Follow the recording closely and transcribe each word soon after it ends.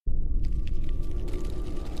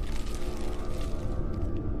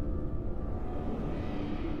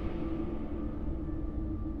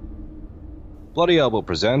Bloody Elbow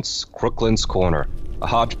presents Crooklyn's Corner, a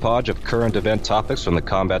hodgepodge of current event topics from the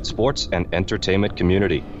combat sports and entertainment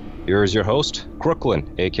community. Here is your host,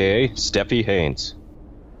 Crooklyn, aka Steffi Haynes.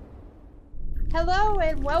 Hello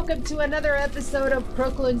and welcome to another episode of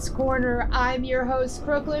Crooklyn's Corner. I'm your host,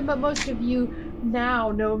 Crooklyn, but most of you now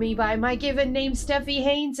know me by my given name, Steffi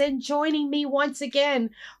Haynes, and joining me once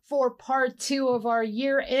again for part 2 of our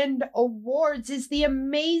year-end awards is the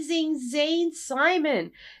amazing Zane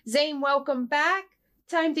Simon. Zane, welcome back.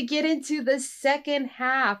 Time to get into the second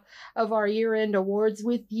half of our year-end awards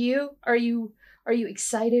with you. Are you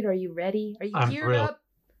excited? Are you ready? Are you geared up?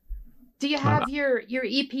 Do you have your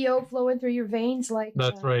EPO flowing through your veins like?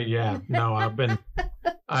 That's right. Yeah. No, I've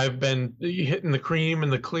been hitting the cream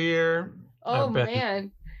and the clear. Oh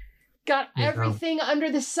man, got everything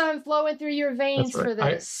under the sun flowing through your veins for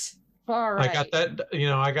this. All right.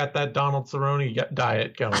 I got that Donald Cerrone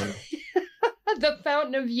diet going. The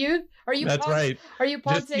fountain of youth. Are you? That's right. Are you?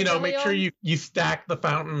 Just make sure you stack the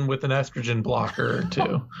fountain with an estrogen blocker or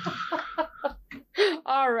two.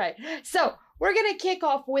 All right. So we're going to kick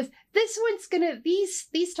off with this one's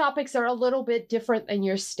these topics are a little bit different than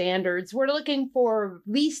your standards. We're looking for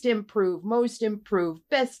least improved, most improved,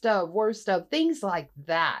 best of, worst of, things like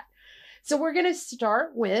that. So we're going to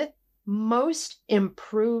start with most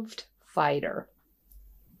improved fighter.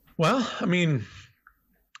 Well, I mean,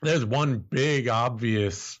 there's one big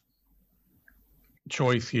obvious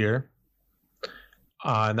choice here,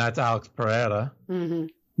 and that's Alex Pereira,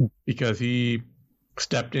 because he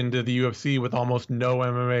stepped into the UFC with almost no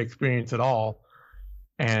MMA experience at all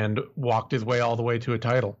and walked his way all the way to a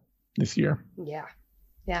title this year. Yeah.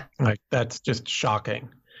 Like, that's just shocking.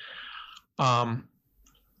 But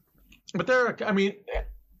the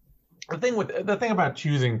thing about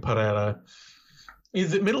choosing Pereira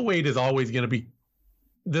is that middleweight is always going to be,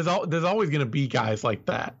 there's always going to be guys like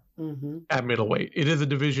that at middleweight. It is a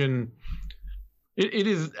division, it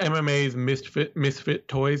is MMA's misfit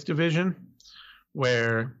toys division,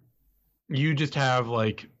 where you just have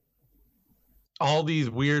like all these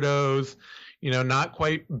weirdos, not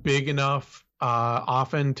quite big enough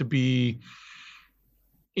often to be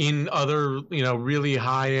in other, really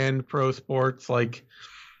high-end pro sports like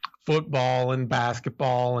football and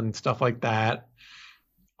basketball and stuff like that.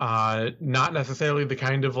 Not necessarily the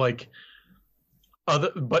kind of like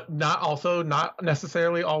but not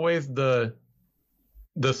necessarily always the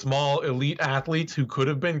small elite athletes who could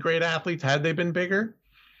have been great athletes had they been bigger.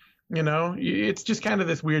 It's just kind of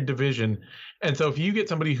this weird division. And so if you get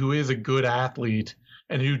somebody who is a good athlete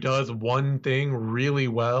and who does one thing really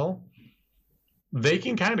well, they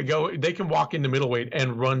can walk into middleweight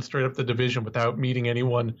and run straight up the division without meeting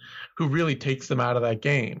anyone who really takes them out of that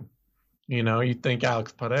game. You think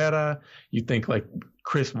Alex Pereira, you think like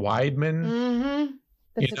Chris Weidman.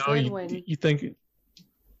 That's a good one. You think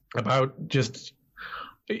about just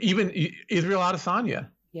even Israel Adesanya.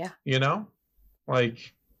 Yeah.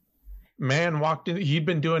 Man walked in, he'd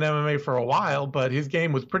been doing MMA for a while, but his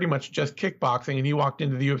game was pretty much just kickboxing, and he walked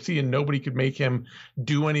into the UFC and nobody could make him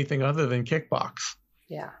do anything other than kickbox.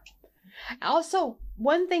 Yeah. Also,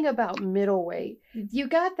 one thing about middleweight, you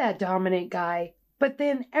got that dominant guy, but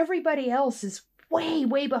then everybody else is way,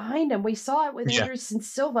 way behind him. We saw it with Anderson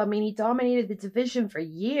Silva. I mean, he dominated the division for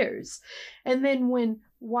years. And then when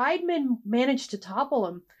Weidman managed to topple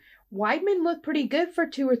him, Weidman looked pretty good for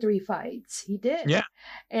 2 or 3 fights. He did. Yeah.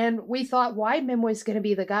 And we thought Weidman was going to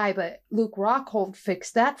be the guy, but Luke Rockhold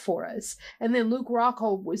fixed that for us. And then Luke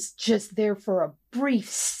Rockhold was just there for a brief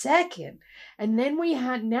second. And then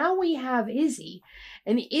now we have Izzy.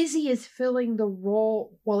 And Izzy is filling the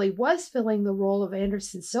role, he was filling the role of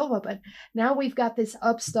Anderson Silva, but now we've got this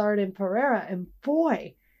upstart in Pereira. And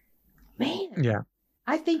boy, man. Yeah.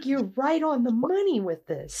 I think you're right on the money with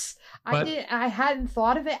this. I hadn't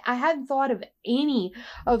thought of it. I hadn't thought I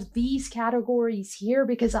of these categories here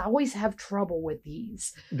because I always have trouble with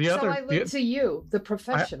these. I look to you, the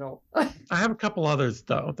professional. I have a couple others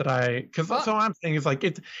though so I'm saying is like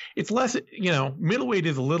it's less, middleweight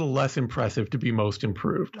is a little less impressive to be most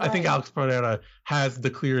improved. Right. I think Alex Pereira has the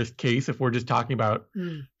clearest case if we're just talking about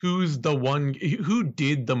who's the one who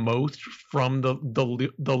did the most from the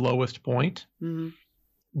lowest point. Mm-hmm.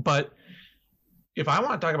 But if I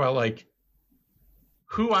want to talk about like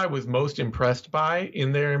who I was most impressed by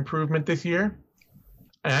in their improvement this year,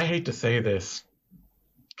 and I hate to say this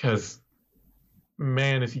because,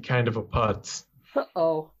 man, is he kind of a putz.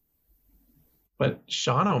 Uh-oh. But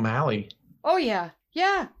Sean O'Malley. Oh, yeah.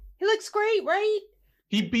 Yeah. He looks great, right?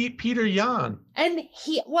 He beat Peter Yan. And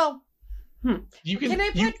can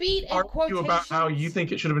I put beat in quotations? About how you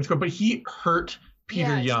think it should have been scored, but he hurt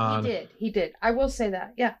Peter Yan. He did. I will say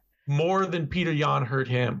that. Yeah. more than Peter Yan hurt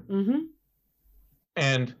him. Mm-hmm.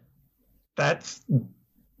 And that's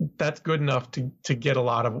good enough to get a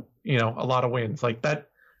lot of wins like that.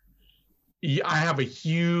 I have a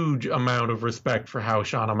huge amount of respect for how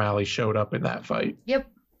Sean O'Malley showed up in that fight. Yep.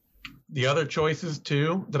 The other choices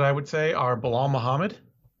too that I would say are Bilal Muhammad,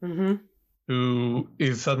 who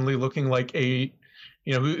is suddenly looking like who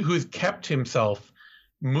has kept himself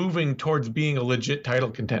moving towards being a legit title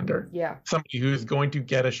contender. Yeah. Somebody who is going to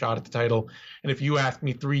get a shot at the title. And if you asked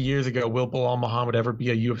me 3 years ago, will Bilal Muhammad ever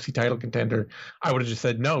be a UFC title contender? I would have just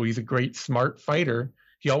said no. He's a great, smart fighter.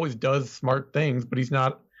 He always does smart things, but he's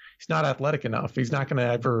not athletic enough. He's not going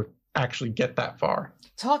to ever actually get that far.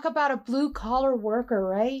 Talk about a blue collar worker,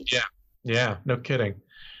 right? Yeah, no kidding.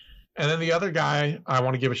 And then the other guy I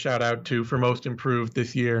want to give a shout out to for most improved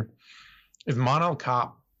this year is Manel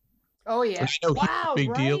Kape. Oh yeah. Wow,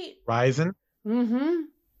 big deal, Ryzen. Mm-hmm.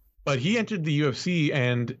 But he entered the UFC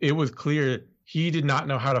and it was clear he did not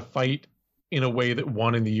know how to fight in a way that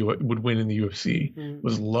would win in the UFC. It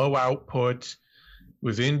was low output,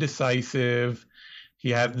 was indecisive. He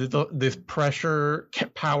had this pressure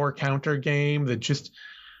power counter game that just,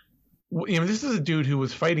 this is a dude who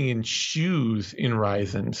was fighting in shoes in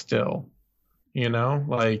Ryzen still,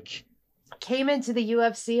 like. Came into the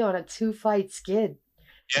UFC on a 2-fight skid.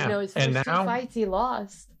 Yeah. His first 2 fights he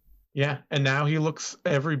lost. Yeah. And now he looks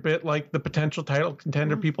every bit like the potential title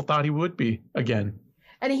contender people thought he would be again.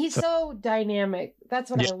 And he's so dynamic. That's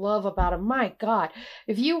what I love about him. My God.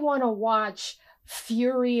 If you want to watch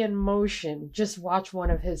fury in motion, just watch one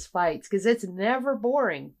of his fights because it's never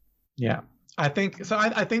boring. Yeah, I think so.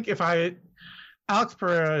 I think Alex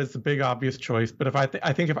Pereira is the big obvious choice, but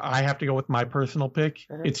I think if I have to go with my personal pick,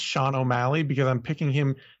 it's Sean O'Malley because I'm picking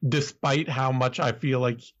him despite how much I feel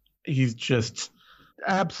like he's just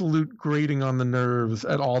absolute grating on the nerves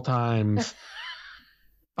at all times.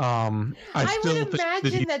 I would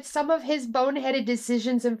imagine that some of his boneheaded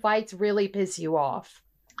decisions in fights really piss you off.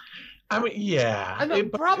 I mean, yeah.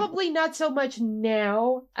 Probably not so much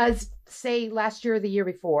now as, say, last year or the year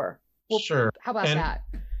before. Well, sure. How about that?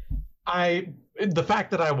 The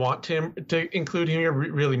fact that I want him to include him here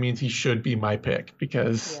really means he should be my pick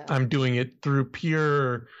because I'm doing it through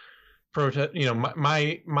pure protest.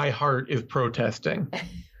 My heart is protesting.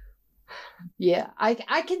 Yeah,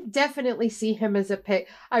 I can definitely see him as a pick.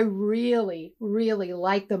 I really, really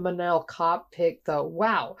like the Manel Kape pick, though.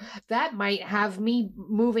 Wow, that might have me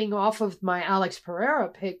moving off of my Alex Pereira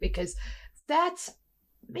pick because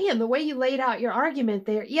the way you laid out your argument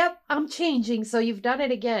there. Yep, I'm changing, so you've done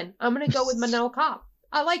it again. I'm going to go with Manel Kape.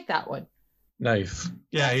 I like that one. Nice.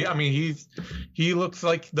 Yeah, he looks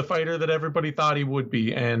like the fighter that everybody thought he would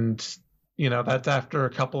be, and that's after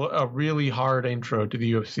a really hard intro to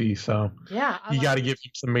the UFC. So yeah, you got to give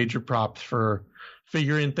him some major props for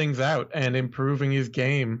figuring things out and improving his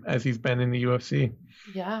game as he's been in the UFC.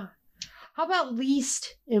 Yeah. How about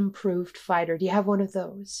least improved fighter? Do you have one of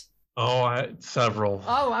those? Oh, several.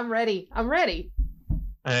 Oh, I'm ready.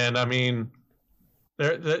 And I mean,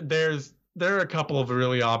 there are a couple of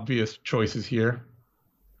really obvious choices here.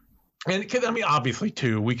 And obviously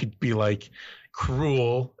too, we could be like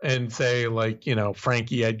cruel and say like,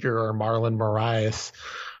 Frankie Edgar or Marlon Moraes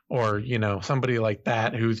or, somebody like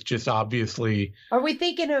that who's just obviously. Are we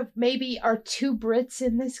thinking of maybe our 2 Brits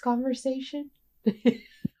in this conversation?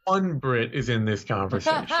 One Brit is in this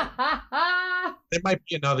conversation. There might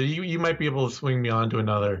be another. You might be able to swing me on to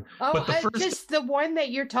another. Oh, but just the one that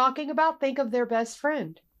you're talking about, think of their best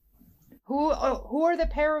friend. Who are the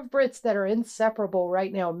pair of Brits that are inseparable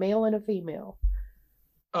right now, male and a female?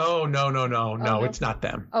 Oh, no, it's not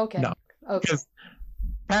them. Okay. No. Okay. Because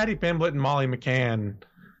Paddy Pimblett and Molly McCann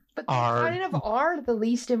are the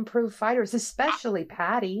least improved fighters, especially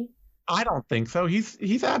Paddy. I don't think so.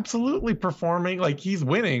 He's absolutely performing like he's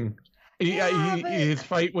winning. His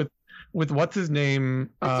fight with what's his name?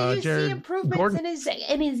 Do you Jared see improvements Gordon?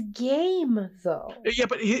 in his game though? Yeah,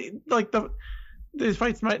 but his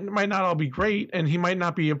fights might not all be great, and he might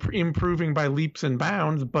not be improving by leaps and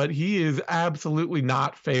bounds, but he is absolutely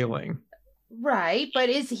not failing. Right, but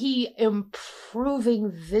is he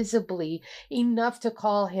improving visibly enough to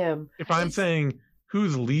call him? If I'm saying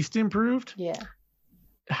who's least improved, yeah.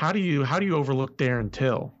 How do you overlook Darren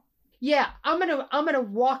Till? Yeah, I'm gonna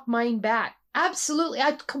walk mine back. Absolutely,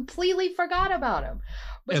 I completely forgot about him.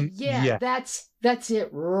 But that's it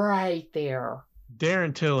right there.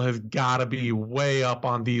 Darren Till has got to be way up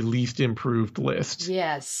on the least improved list.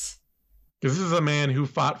 Yes, because this is a man who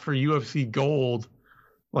fought for UFC gold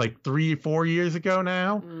like 3-4 years ago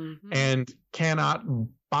now, and cannot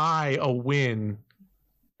buy a win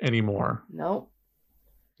anymore. Nope.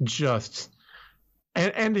 Just.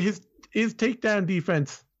 And his his takedown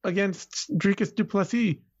defense against Dricus du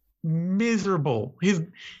Plessis, miserable.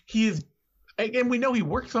 He is, and we know he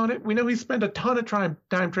works on it. We know he spent a ton of time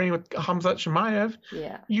training with Khamzat Chimaev.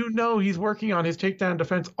 Yeah. You know he's working on his takedown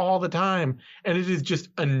defense all the time, and it is just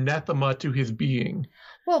anathema to his being.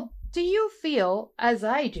 Well, do you feel, as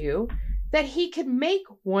I do, that he could make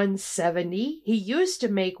 170? He used to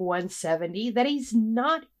make 170, that he's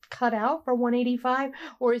not cut out for 185?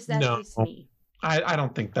 Or is that just me? I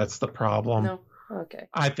don't think that's the problem. No? Okay.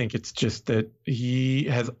 I think it's just that he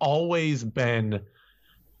has always been...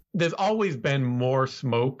 There's always been more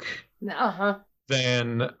smoke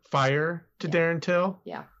than fire to Darren Till.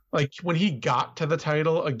 Yeah. Like when he got to the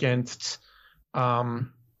title against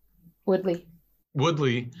Woodley,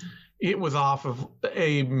 it was off of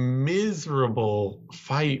a miserable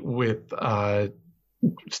fight with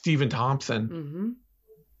Stephen Thompson,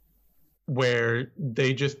 where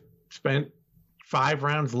they just spent 5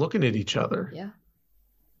 rounds looking at each other. Yeah.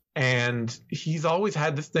 And he's always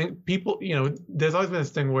had this thing. People, there's always been this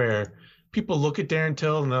thing where people look at Darren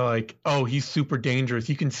Till and they're like, oh, he's super dangerous.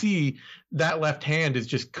 You can see that left hand is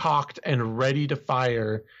just cocked and ready to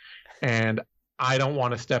fire. And I don't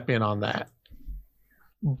want to step in on that.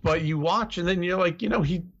 But you watch and then you're like,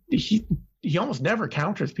 he almost never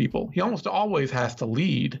counters people. He almost always has to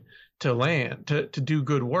lead to land, to do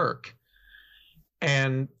good work.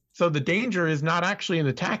 And so the danger is not actually in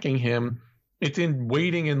attacking him. It's in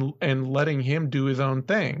waiting and letting him do his own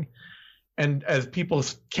thing. And as people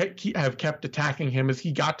have kept attacking him, as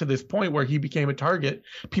he got to this point where he became a target,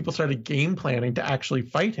 people started game planning to actually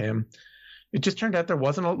fight him. It just turned out there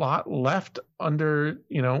wasn't a lot left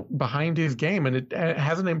behind his game, and it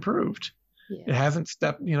hasn't improved. Yeah. It hasn't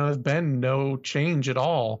there's been no change at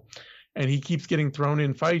all. And he keeps getting thrown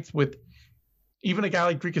in fights with even a guy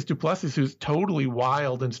like Dricus du Plessis, who's totally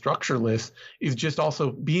wild and structureless, is just also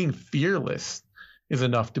being fearless is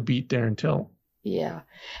enough to beat Darren Till. Yeah.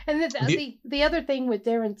 And the other thing with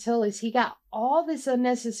Darren Till is he got all this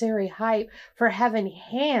unnecessary hype for having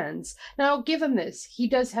hands. Now, I'll give him this. He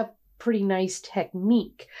does have pretty nice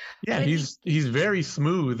technique. Yeah, he's very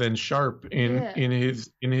smooth and sharp in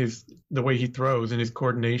his the way he throws and his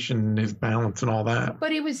coordination and his balance and all that.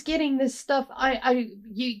 But he was getting this stuff.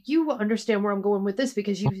 You understand where I'm going with this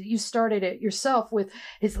because you started it yourself with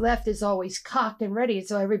his left is always cocked and ready,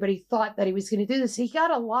 so everybody thought that he was going to do this. He got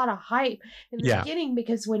a lot of hype in the beginning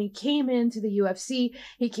because when he came into the UFC,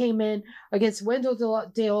 he came in against Wendell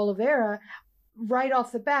de Oliveira. Right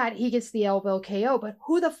off the bat, he gets the elbow KO. But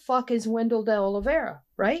who the fuck is Wendell de Oliveira,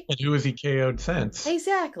 right? And who has he KO'd since?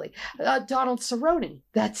 Exactly. Donald Cerrone.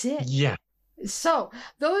 That's it. Yeah. So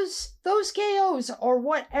those KOs are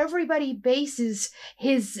what everybody bases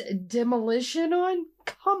his demolition on.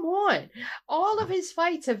 Come on. All of his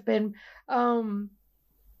fights have been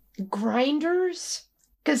grinders.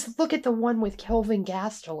 Because look at the one with Kelvin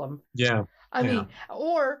Gastelum. Yeah. I mean,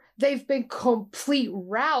 or they've been complete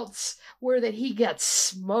routes where that he got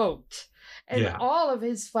smoked. And all of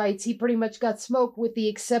his fights, he pretty much got smoked with the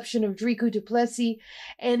exception of Dricus du Plessis.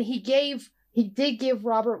 And he did give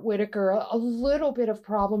Robert Whittaker a little bit of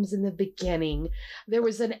problems in the beginning. There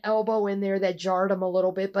was an elbow in there that jarred him a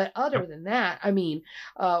little bit. But other than that, I mean,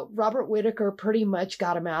 Robert Whittaker pretty much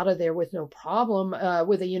got him out of there with no problem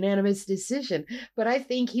with a unanimous decision. But I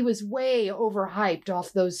think he was way overhyped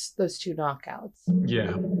off those 2 knockouts.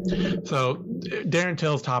 Yeah. So Darren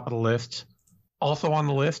Till's top of the list. Also on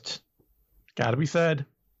the list, got to be said,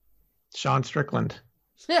 Sean Strickland.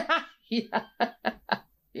 Yeah.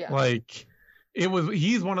 Like...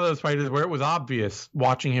 he's one of those fighters where it was obvious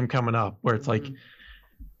watching him coming up, where it's like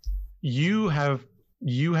you have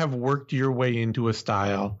worked your way into a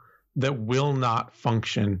style that will not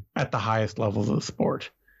function at the highest levels of the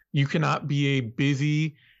sport. You cannot be a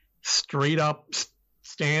busy, straight up,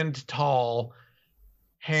 stand tall,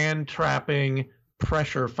 hand trapping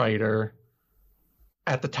pressure fighter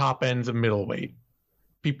at the top ends of middleweight.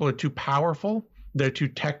 People are too powerful. They're too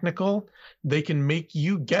technical. They can make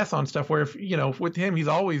you guess on stuff where, if with him, he's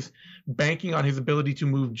always banking on his ability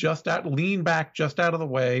to lean back just out of the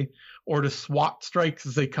way, or to swat strikes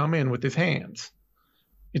as they come in with his hands.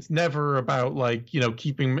 It's never about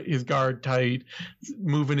keeping his guard tight,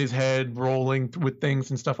 moving his head, rolling with things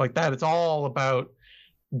and stuff like that. It's all about,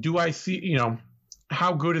 do I see,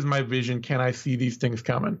 how good is my vision? Can I see these things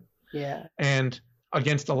coming? Yeah. And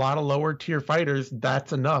against a lot of lower tier fighters,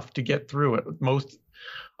 that's enough to get through it.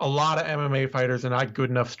 A lot of MMA fighters are not good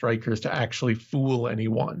enough strikers to actually fool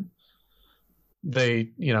anyone. They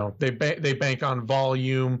bank on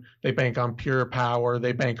volume, they bank on pure power,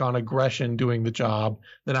 they bank on aggression doing the job.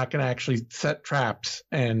 They're not going to actually set traps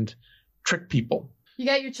and trick people. You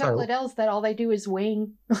got your chocolate L's that all they do is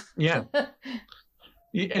wing. Yeah. But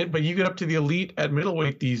you get up to the elite at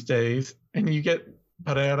middleweight these days, and you get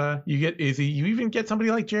Pereira, you get Izzy, you even get somebody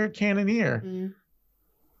like Jared Cannonier. Mm.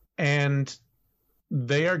 And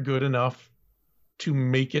they are good enough to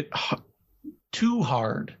make it too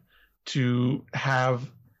hard to have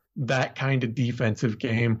that kind of defensive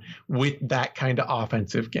game with that kind of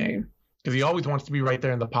offensive game. Because he always wants to be right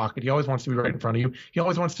there in the pocket. He always wants to be right in front of you. He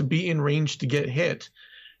always wants to be in range to get hit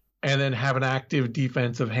and then have an active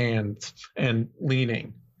defensive hands and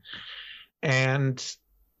leaning. And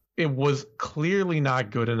it was clearly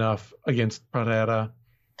not good enough against Pereira.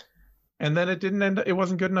 And then it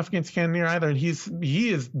wasn't good enough against Cannonier either. And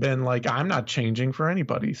he has been like, I'm not changing for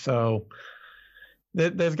anybody. So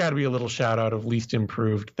there's got to be a little shout out of least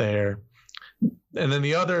improved there. And then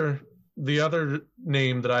the other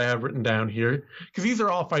name that I have written down here, because these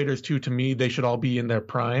are all fighters too, to me, they should all be in their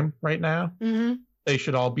prime right now. Mm-hmm. They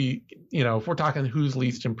should all be, if we're talking who's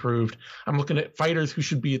least improved, I'm looking at fighters who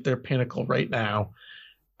should be at their pinnacle right now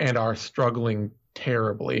and are struggling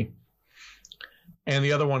terribly. And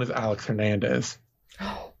the other one is Alex Hernandez.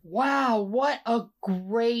 Wow, what a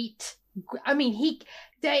great... I mean,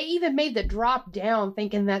 they even made the drop down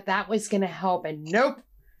thinking that was going to help, and nope.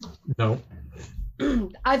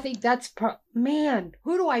 I think that's... Man,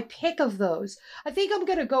 who do I pick of those? I think I'm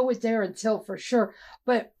going to go with Darren Till for sure.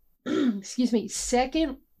 But, excuse me,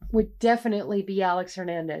 second would definitely be Alex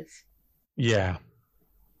Hernandez. Yeah.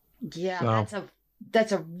 Yeah, so,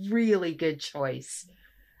 that's a really good choice.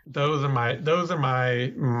 Those are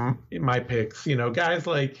my picks. Guys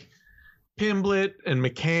like Pimblett and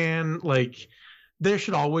McCann, like there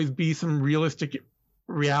should always be some realistic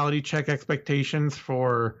reality check expectations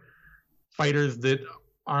for fighters that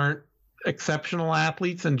aren't exceptional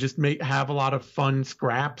athletes and just have a lot of fun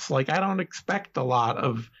scraps. Like I don't expect a lot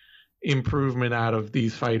of improvement out of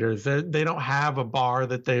these fighters. They don't have a bar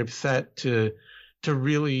that they've set to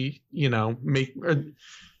really, make.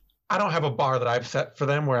 I don't have a bar that I've set for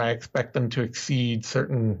them where I expect them to exceed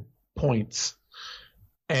certain points.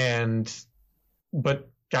 But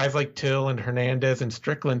guys like Till and Hernandez and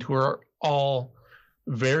Strickland, who are all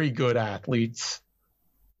very good athletes,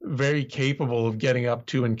 very capable of getting up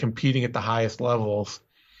to and competing at the highest levels,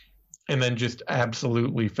 and then just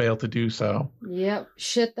absolutely fail to do so. Yep,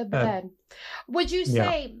 shit the bed. Would you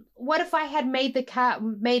say, what if I had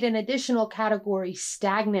made an additional category,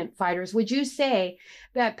 stagnant fighters? Would you say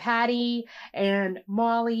that Patty and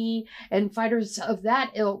Molly and fighters of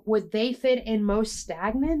that ilk, would they fit in most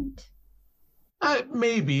stagnant?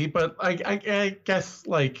 Maybe, but I guess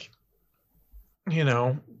like,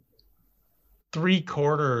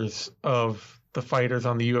 3/4 of the fighters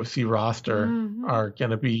on the UFC roster are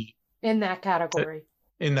going to be in that category.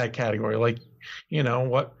 Like,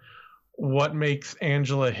 what makes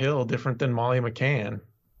Angela Hill different than Molly McCann?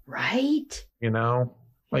 Right.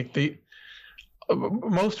 Like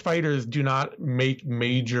most fighters do not make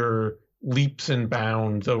major leaps and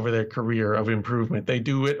bounds over their career of improvement. They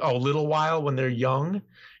do it a little while when they're young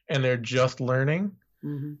and they're just learning.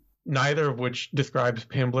 Mm-hmm. Neither of which describes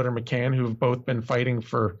Pimblett or McCann, who have both been fighting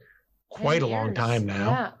for quite a long time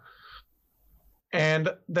now. Yeah. And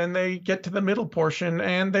then they get to the middle portion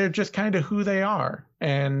and they're just kind of who they are.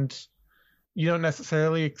 And you don't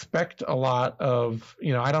necessarily expect a lot of,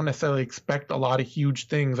 I don't necessarily expect a lot of huge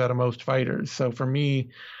things out of most fighters. So for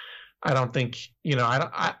me, I don't think,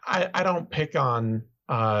 I don't pick on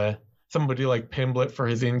somebody like Pimblett for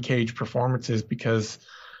his in-cage performances, because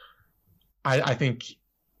I think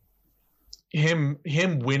him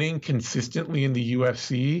winning consistently in the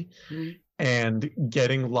UFC and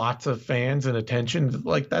getting lots of fans and attention,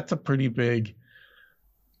 like that's a pretty big,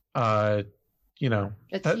 that's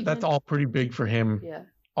all pretty big for him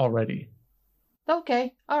already.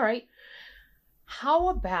 Okay. All right. How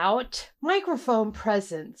about microphone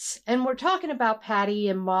presence? And we're talking about Patty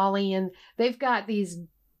and Molly, and they've got these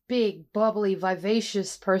big, bubbly,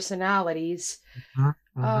 vivacious personalities.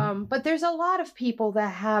 Mm-hmm. But there's a lot of people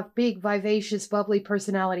that have big, vivacious, bubbly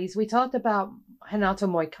personalities. We talked about Renato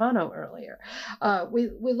Moicano earlier.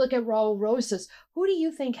 We look at Raul Rosas. Who do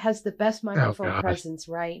you think has the best microphone presence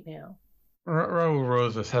right now? Raul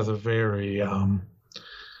Rosas has a very Danny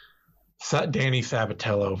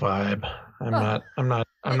Sabatello vibe.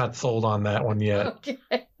 I'm not sold on that one yet. Okay.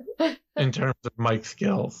 In terms of mic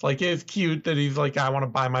skills, like it's cute that he's like, I want to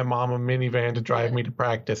buy my mom a minivan to drive me to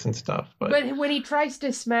practice and stuff. But when he tries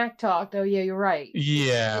to smack talk, oh yeah, you're right.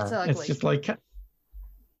 Yeah, it's just like,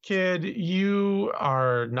 kid, you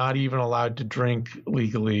are not even allowed to drink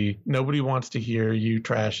legally. Nobody wants to hear you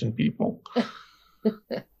trashing people.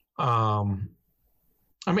 I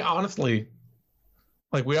mean, honestly,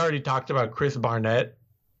 Like we already talked about Chris Barnett.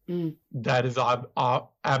 That is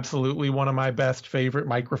absolutely one of my best favorite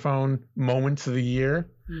microphone moments of the year.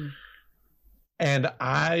 And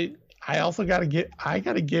I also got to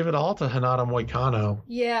give it all to Hinata Moicano.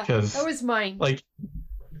 Yeah, that was mine. Like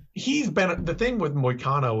the thing with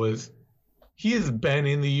Moicano is he has been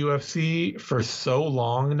in the UFC for so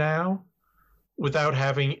long now without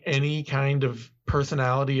having any kind of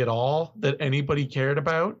personality at all that anybody cared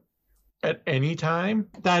about at any time.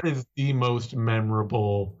 That is the most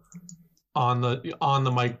memorable on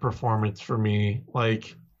the mic performance for me.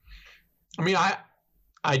 Like, I mean,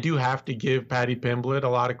 I do have to give Paddy Pimblett a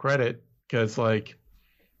lot of credit because, like,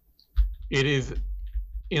 it is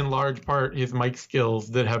in large part his mic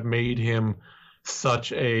skills that have made him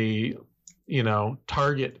such a,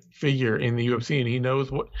 target figure in the UFC, and he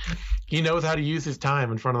knows how to use his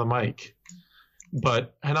time in front of the mic.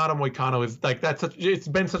 But Hinata Moicano is like it's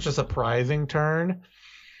been such a surprising turn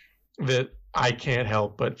that I can't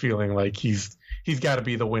help but feeling like he's got to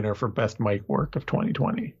be the winner for best mic work of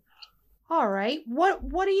 2020. All right.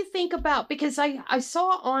 What do you think about, because I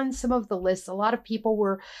saw on some of the lists a lot of people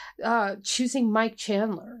were choosing Mike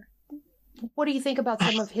Chandler. What do you think about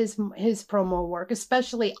some of his promo work,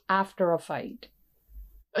 especially after a fight?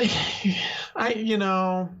 It's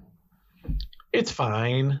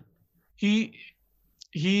fine. He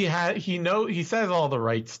says all the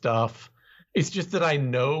right stuff. It's just that I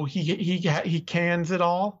know he cans it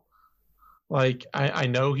all. Like I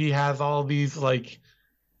know he has all these like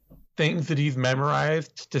things that he's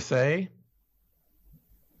memorized to say.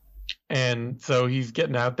 And so he's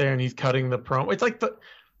getting out there and he's cutting the promo. It's like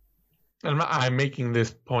I'm making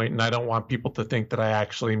this point, and I don't want people to think that I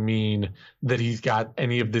actually mean that he's got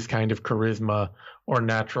any of this kind of charisma or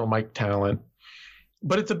natural mic talent.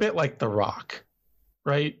 But it's a bit like The Rock,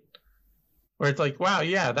 right? Where it's like, wow,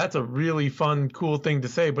 yeah, that's a really fun, cool thing to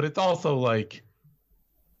say. But it's also like,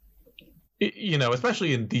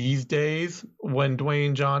 especially in these days when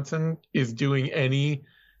Dwayne Johnson is doing any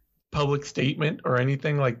public statement or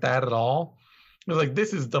anything like that at all, it's like,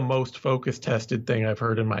 this is the most focus tested thing I've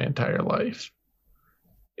heard in my entire life.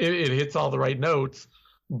 It hits all the right notes,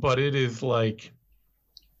 but it is like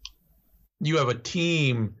you have a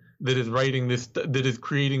team that is writing this, that is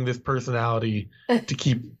creating this personality to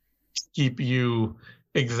keep you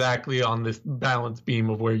exactly on this balance beam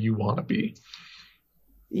of where you want to be.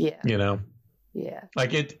 Yeah. Yeah.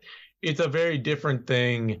 Like it's a very different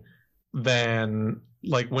thing than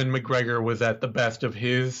like when McGregor was at the best of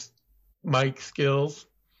his mic skills,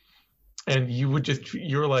 and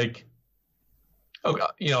you're like, oh,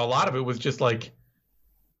 a lot of it was just like,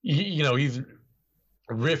 he's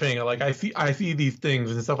riffing, like I see these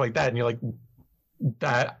things and stuff like that, and you're like,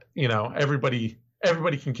 that, everybody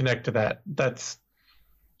can connect to that. That's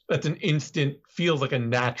an instant, feels like a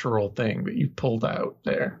natural thing that you pulled out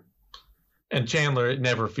there. And Chandler, it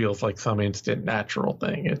never feels like some instant natural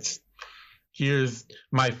thing. It's, here's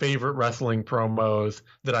my favorite wrestling promos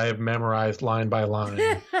that I have memorized line by line,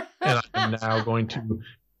 and I'm now going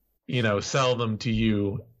to, sell them to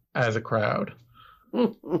you as a crowd.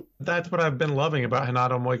 That's what I've been loving about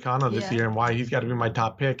Hinata Moicano this year, and why he's got to be my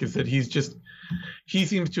top pick, is that he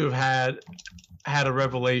seems to have had a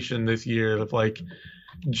revelation this year of like,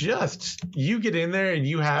 just you get in there and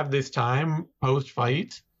you have this time post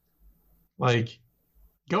fight, like,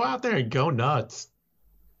 go out there and go nuts.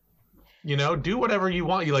 Do whatever you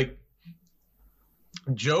want. You like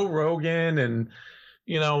Joe Rogan and,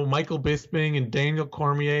 Michael Bisping and Daniel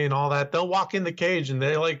Cormier and all that. They'll walk in the cage and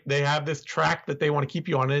they have this track that they want to keep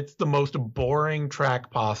you on. And it's the most boring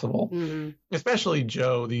track possible, especially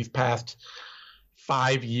Joe these past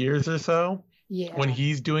 5 years or so. Yeah. When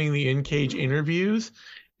he's doing the in-cage interviews,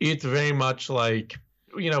 it's very much like,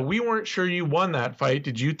 we weren't sure you won that fight.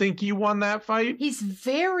 Did you think you won that fight? He's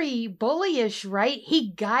very bullyish, right? He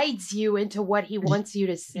guides you into what he wants you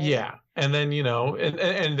to say. Yeah. And then,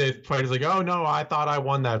 and the fighter's like, oh, no, I thought I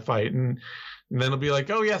won that fight. And then it'll be like,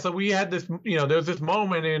 oh, yeah, so we had this, there's this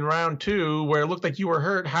moment in round 2 where it looked like you were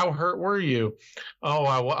hurt. How hurt were you? Oh,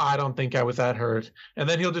 I don't think I was that hurt. And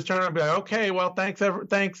then he'll just turn around and be like, okay, well, thanks.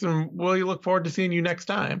 And we'll look forward to seeing you next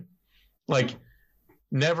time. Like,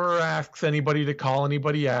 never asks anybody to call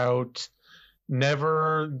anybody out,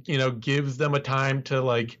 never, gives them a time to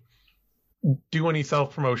like do any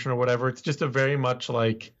self-promotion or whatever. It's just a very much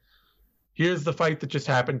like, here's the fight that just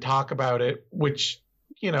happened, talk about it, which,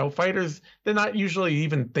 fighters, they're not usually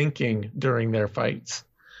even thinking during their fights.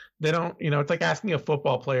 They don't, it's like asking a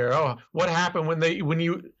football player, oh, what happened when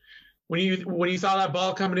you saw that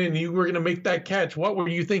ball coming in and you were going to make that catch? What were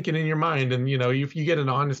you thinking in your mind? And, if you get an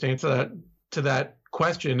honest answer to that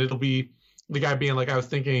question, it'll be, the guy being like, I was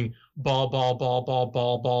thinking ball, hand,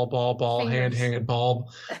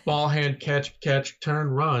 ball, hand, catch, turn,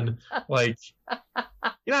 run. Like,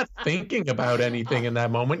 you're not thinking about anything in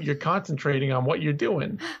that moment. You're concentrating on what you're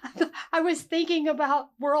doing. I was thinking about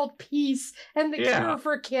world peace and the cure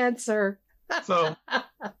for cancer. So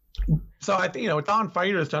I think, it's on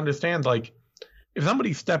fighters to understand, like, if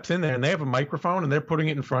somebody steps in there and they have a microphone and they're putting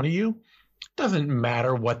it in front of you, it doesn't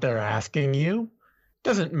matter what they're asking you. It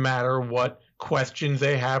doesn't matter what questions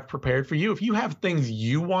they have prepared for you. If you have things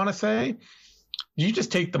you want to say, you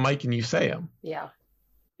just take the mic and you say them. Yeah.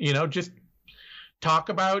 Just talk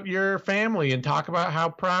about your family and talk about how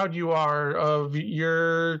proud you are of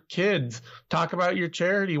your kids. Talk about your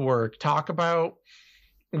charity work. Talk about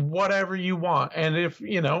whatever you want. And if,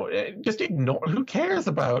 just ignore, who cares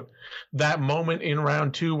about that moment in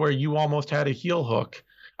round 2 where you almost had a heel hook?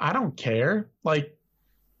 I don't care. Like,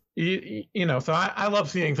 so I love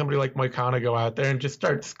seeing somebody like Moicano go out there and just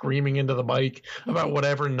start screaming into the mic about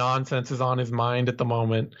whatever nonsense is on his mind at the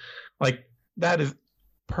moment. Like, that is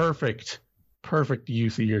perfect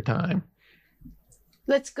use of your time.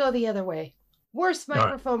 Let's go the other way. Worst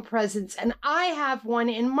microphone presence, and I have one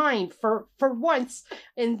in mind. For once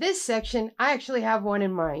in this section, I actually have one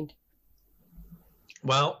in mind.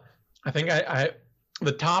 Well, I think I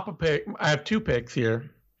have 2 picks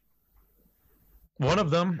here. One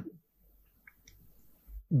of them,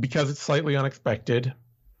 because it's slightly unexpected,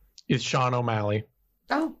 is Sean O'Malley.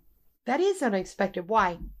 Oh, that is unexpected.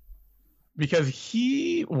 Why? Because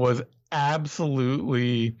he was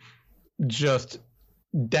absolutely just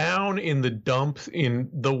down in the dumps in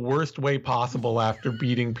the worst way possible after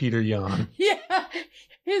beating Peter Yan. Yeah.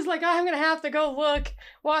 He's like, I'm going to have to go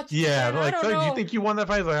watch. Yeah. Like, so do you think you won that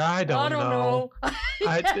fight? He's like, I don't know.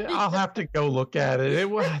 I'll have to go look at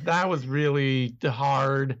it. That was really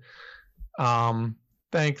hard.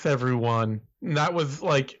 Thanks everyone. And that was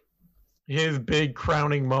like his big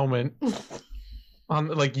crowning moment.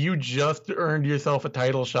 Like, you just earned yourself a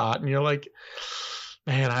title shot and you're like,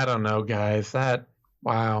 man, I don't know, guys.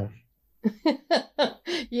 Wow.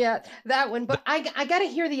 Yeah, that one. But I got to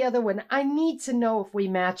hear the other one. I need to know if we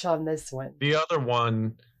match on this one. The other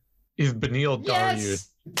one is Beneil Dariush. Yes!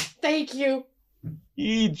 Thank you.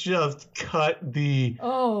 He just cut the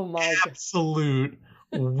absolute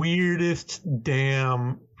weirdest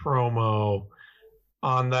damn promo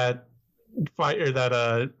on that fight, or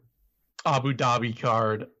that Abu Dhabi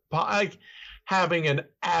card. Like, having an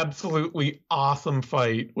absolutely awesome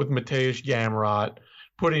fight with Mateusz Gamrot,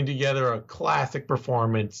 putting together a classic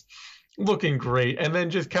performance, looking great, and then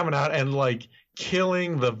just coming out and like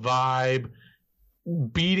killing the vibe,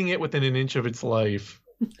 beating it within an inch of its life,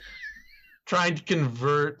 trying to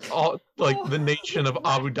convert the nation of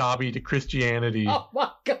Abu Dhabi to Christianity. Oh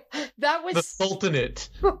my God, that was the Sultanate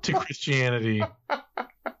to Christianity.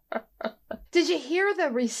 Did you hear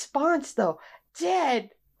the response though?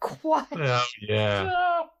 Dead quiet. Oh yeah.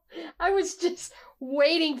 Oh, I was just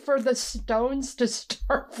waiting for the stones to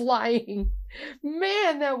start flying.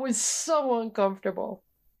 Man, that was so uncomfortable.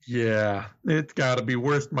 Yeah, it's got to be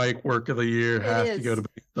worst mic work of the year. Has to go to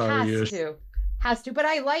Dariush. Has to. But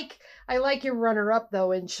I like your runner-up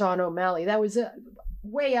though in Sean O'Malley. That was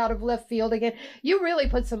way out of left field again. You really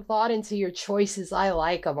put some thought into your choices. I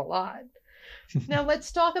like them a lot. Now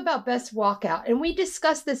let's talk about best walkout, and we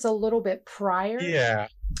discussed this a little bit prior. Yeah.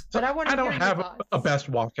 But I don't have a best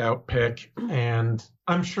walkout pick, and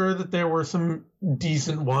I'm sure that there were some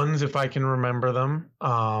decent ones if I can remember them.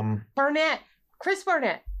 Chris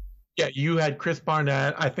Barnett. Yeah, you had Chris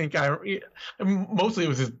Barnett. I think mostly it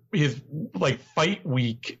was his like fight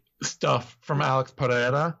week stuff from Alex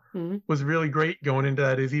Pereira was really great going into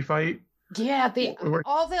that Izzy fight. Yeah,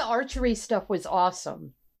 all the archery stuff was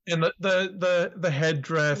awesome. And the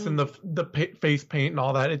headdress and the face paint and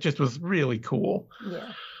all that, it just was really cool.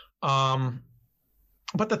 Yeah.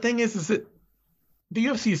 But the thing is that the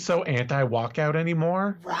UFC is so anti-walkout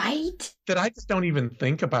anymore, right? That I just don't even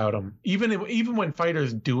think about them. Even when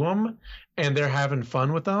fighters do them and they're having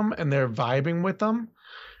fun with them and they're vibing with them,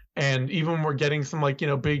 and even when we're getting some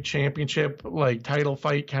big championship title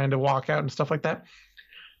fight kind of walkout and stuff like that,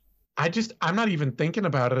 I'm not even thinking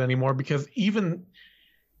about it anymore, because even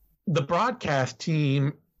the broadcast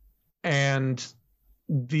team and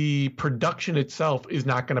the production itself is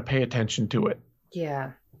not going to pay attention to it.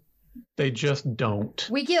 Yeah. They just don't.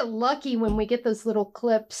 We get lucky when we get those little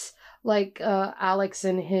clips like Alex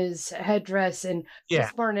in his headdress and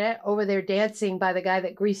Chris Barnett over there dancing by the guy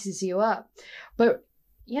that greases you up. But,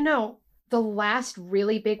 the last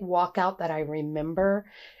really big walkout that I remember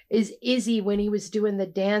is Izzy when he was doing the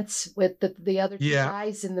dance with the other two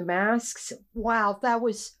guys in the masks. Wow, that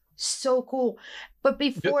was so cool. But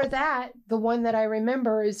before that, the one that I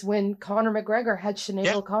remember is when Conor McGregor had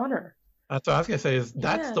Sinead O'Connor. That's what I was gonna say.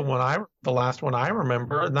 That's the last one I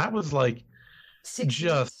remember, and that was like 7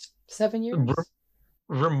 years,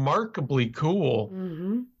 remarkably cool.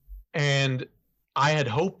 Mm-hmm. And I had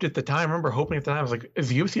hoped at the time. I remember hoping at the time. I was like, "Is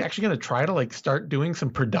the UFC actually going to try to like start doing some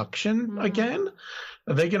production again?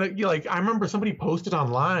 Are they gonna like?" I remember somebody posted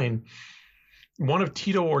online one of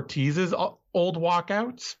Tito Ortiz's old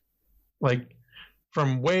walkouts, like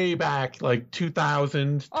from way back, like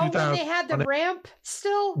 2000. Oh, when they had the ramp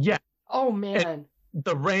still. Yeah. Oh man. And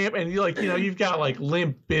the ramp, and you've got like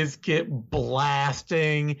Limp Bizkit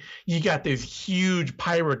blasting. You got this huge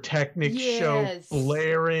pyrotechnic show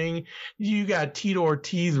blaring. You got Tito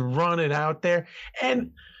Ortiz running out there,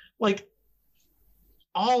 and like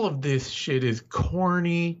all of this shit is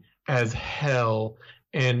corny as hell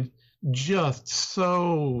and just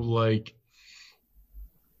so like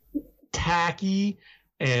tacky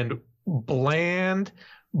and bland,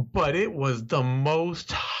 but it was the most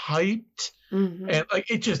hyped. Mm-hmm. And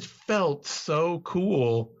like it just felt so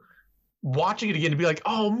cool watching it again to be like,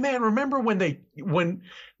 oh man, remember when they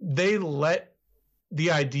let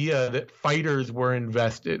the idea that fighters were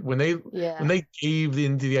invested, when they gave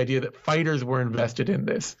into the idea that fighters were invested in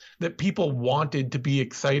this, that people wanted to be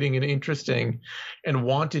exciting and interesting and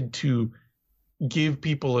wanted to give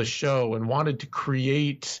people a show and wanted to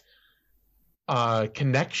create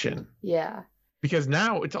connection. Yeah. Because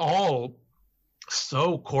now it's all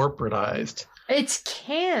so corporatized. It's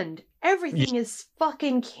canned. Everything is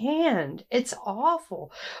fucking canned. It's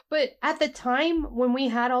awful. But at the time when we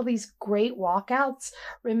had all these great walkouts,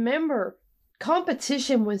 remember,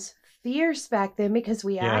 competition was fierce back then because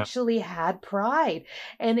we actually had Pride.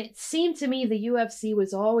 And it seemed to me the UFC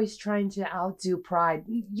was always trying to outdo Pride.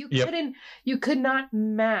 You could not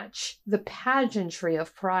match the pageantry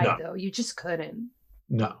of Pride, though. You just couldn't.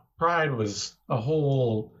 No. Pride was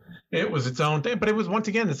it was its own thing, but it was once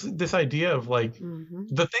again this idea of like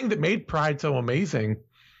the thing that made Pride so amazing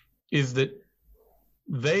is that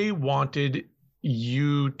they wanted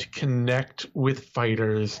you to connect with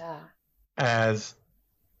fighters as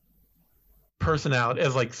personality,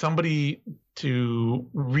 as like somebody to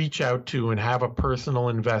reach out to and have a personal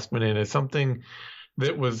investment in, as something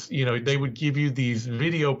that was, they would give you these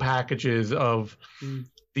video packages of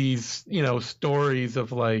these, stories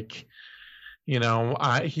of like,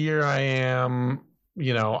 here I am,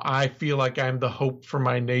 I feel like I'm the hope for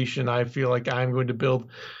my nation. I feel like I'm going to build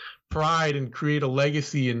Pride and create a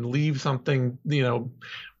legacy and leave something,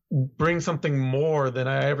 bring something more than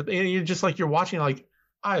I ever, and you're just like, you're watching like,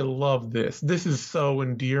 I love this. This is so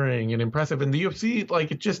endearing and impressive. And the UFC,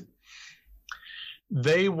 like,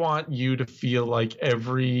 they want you to feel like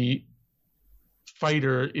every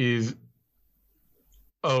fighter is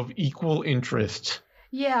of equal interest.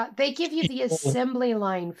 Yeah, they give you the assembly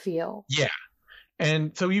line feel. Yeah.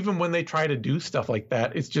 And so even when they try to do stuff like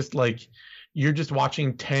that, it's just like you're just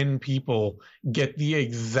watching 10 people get the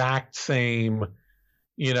exact same,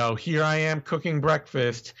 here I am cooking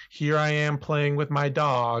breakfast. Here I am playing with my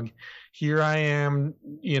dog. Here I am,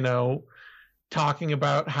 talking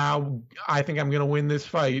about how I think I'm going to win this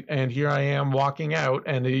fight. And here I am walking out,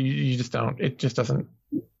 and you just don't, it just doesn't,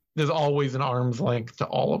 there's always an arm's length to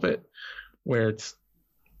all of it, where it's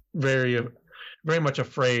very, very much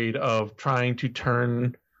afraid of trying to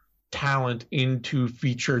turn talent into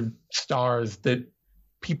featured stars that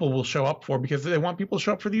people will show up for, because they want people to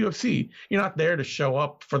show up for the UFC. You're not there to show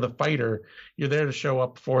up for the fighter. You're there to show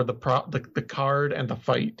up for the card and the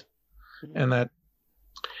fight. And that,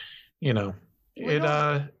 like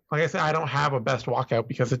I said, I don't have a best walkout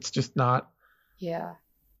because it's just not. Yeah.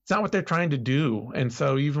 It's not what they're trying to do. And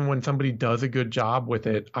so even when somebody does a good job with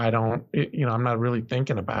it, I'm not really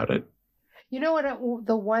thinking about it. You know what?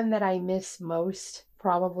 The one that I miss most,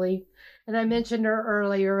 probably, and I mentioned her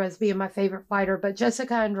earlier as being my favorite fighter, but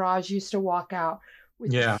Jessica Andrade used to walk out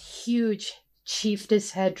with this huge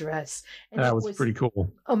chiefess headdress. And that was pretty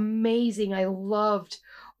cool. Amazing. I loved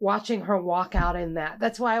watching her walk out in that.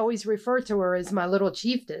 That's why I always refer to her as my little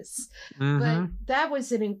chiefess. But that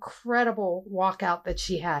was an incredible walkout that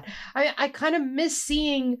she had. I kind of miss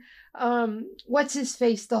seeing what's his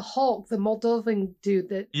face, the Hulk, the Moldovan dude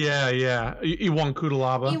that Ion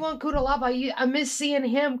Cutelaba. I miss seeing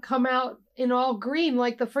him come out in all green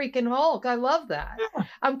like the freaking Hulk. I love that. Yeah.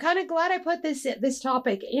 I'm kind of glad I put this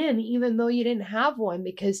topic in, even though you didn't have one,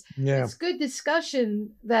 because it's good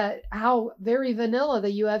discussion that how very vanilla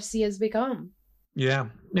the UFC has become. Yeah,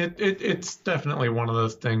 it's definitely one of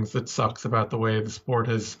those things that sucks about the way the sport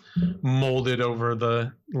has molded over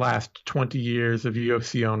the last 20 years of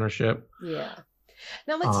UFC ownership. Yeah.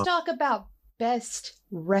 Now let's talk about best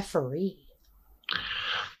referee.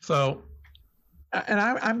 So, and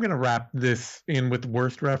I'm going to wrap this in with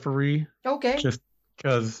worst referee. Okay. Just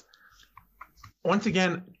because, once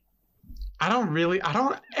again,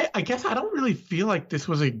 I guess I don't really feel like this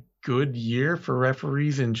was a good year for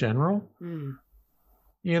referees in general.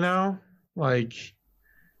 You know, like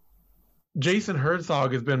Jason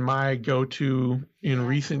Herzog has been my go-to in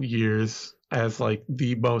recent years as like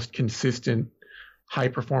the most consistent,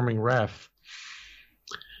 high-performing ref.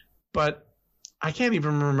 But I can't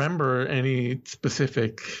even remember any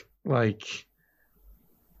specific like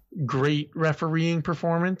great refereeing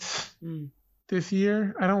performance this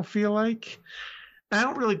year. I don't feel like. I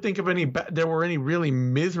don't really think of there were any really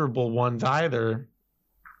miserable ones either.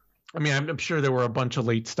 I mean, I'm sure there were a bunch of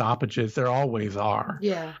late stoppages. There always are.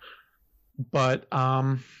 Yeah. But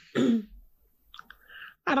I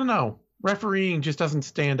don't know. Refereeing just doesn't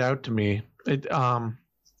stand out to me.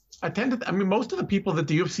 Most of the people that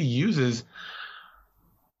the UFC uses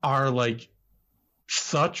are like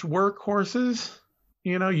such workhorses.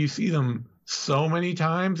 You know, you see them so many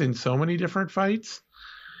times in so many different fights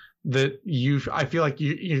that I feel like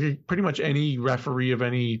you're pretty much any referee of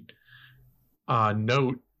any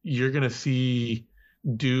note, you're going to see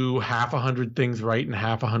do half 100 things right and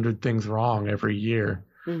half 100 things wrong every year.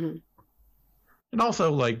 Mm-hmm. And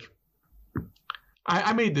also, like,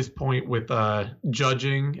 I made this point with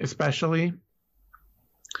judging especially,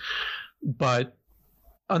 but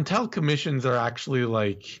until commissions are actually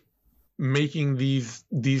like making these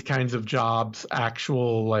kinds of jobs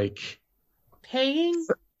actual like paying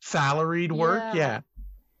salaried work,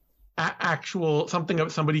 actual something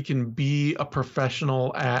that somebody can be a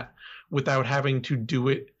professional at without having to do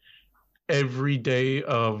it every day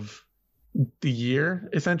of the year,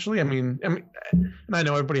 essentially. I mean, and I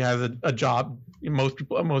know everybody has a job. Most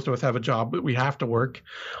of us have a job, but we have to work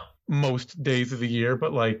most days of the year.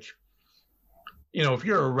 But like, you know, if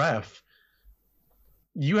you're a ref,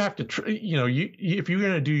 you have to, if you're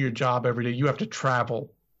going to do your job every day, you have to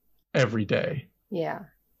travel every day. Yeah.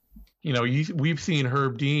 You know, we've seen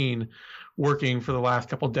Herb Dean working for the last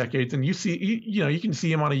couple of decades, and you can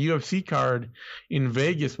see him on a UFC card in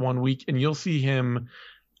Vegas one week, and you'll see him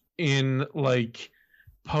in like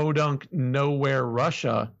Podunk nowhere,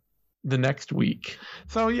 Russia the next week.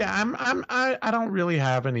 So yeah, I don't really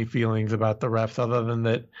have any feelings about the refs other than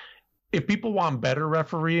that if people want better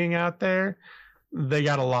refereeing out there, they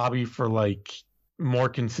got to lobby for like more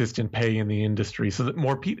consistent pay in the industry so that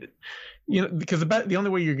more people, because the only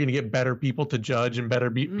way you're going to get better people to judge and better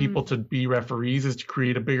people to be referees is to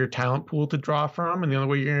create a bigger talent pool to draw from. And the only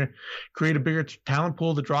way you're going to create a bigger talent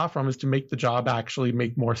pool to draw from is to make the job actually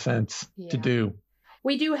make more sense to do.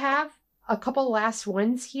 We do have a couple last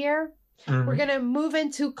ones here. Mm-hmm. We're going to move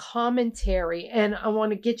into commentary, and I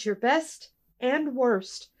want to get your best and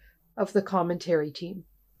worst of the commentary team.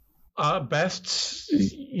 Best,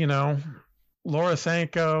 Laura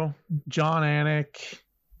Sanko, John Anik,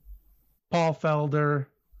 Paul Felder.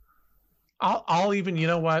 I'll even, you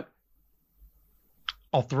know what?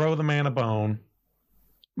 I'll throw the man a bone.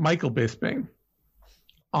 Michael Bisping.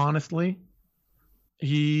 Honestly,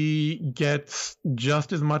 he gets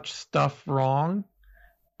just as much stuff wrong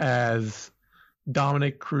as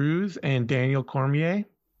Dominic Cruz and Daniel Cormier,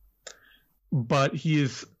 but he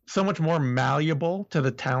is so much more malleable to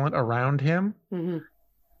the talent around him,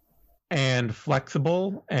 and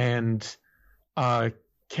flexible and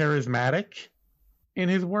charismatic in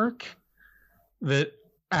his work that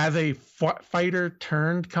as a fighter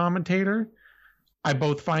turned commentator, I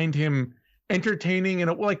both find him entertaining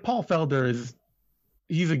and like Paul Felder is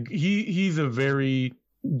he's a very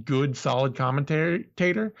good, solid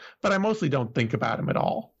commentator, but I mostly don't think about him at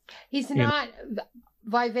all. He's not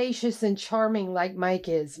vivacious and charming like Mike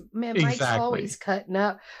is. Man, Mike's always cutting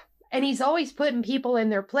up, and he's always putting people in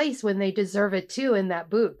their place when they deserve it too in that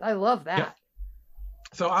booth. I love that. Yeah.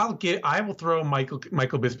 So I will throw Michael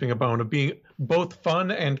Bisping a bone of being both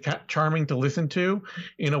fun and charming to listen to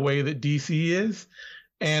in a way that DC is,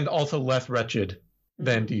 and also less wretched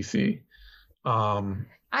than DC.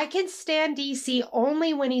 I can stand DC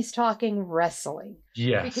only when he's talking wrestling.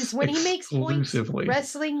 Yes, because when he makes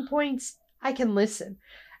wrestling points, I can listen.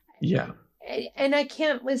 Yeah. And I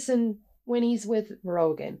can't listen when he's with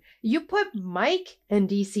Rogan. You put Mike and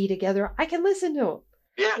DC together, I can listen to him.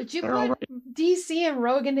 Yeah. But you put DC and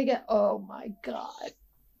Rogan together, oh my God.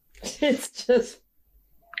 It's just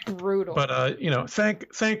brutal. But,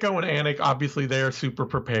 Sanko and Anik, obviously they're super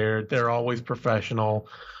prepared. They're always professional.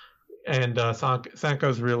 And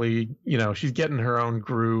Sanko's really, she's getting her own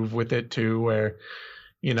groove with it too, where,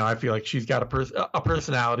 I feel like she's got a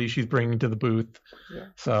personality she's bringing to the booth. Yeah.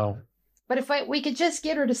 So. But if we could just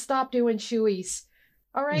get her to stop doing shoeies.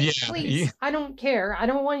 All right, Yeah, please. yeah. I don't care. I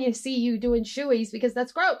don't want you to see you doing shoeies because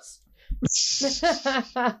that's gross.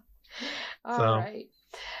 All right.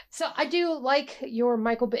 So I do like your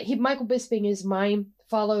Michael Bisping is mine,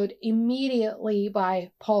 followed immediately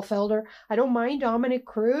by Paul Felder. I don't mind Dominic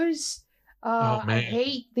Cruz. I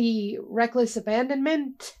hate the reckless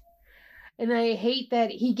abandonment. And I hate that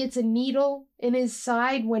he gets a needle in his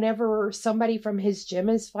side whenever somebody from his gym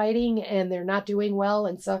is fighting and they're not doing well.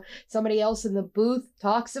 And so somebody else in the booth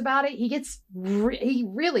talks about it. He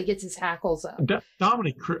really gets his hackles up.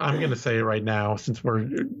 Dominic Cruz, I'm going to say it right now, since we're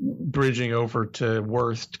bridging over to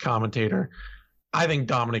worst commentator. I think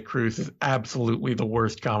Dominic Cruz is absolutely the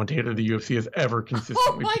worst commentator the UFC has ever consistently.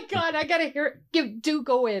 Oh my God, I got to hear it.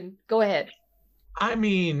 Go in. Go ahead. I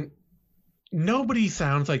mean, nobody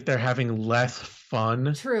sounds like they're having less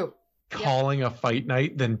fun calling a fight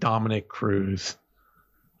night than Dominic Cruz.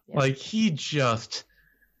 Yep. Like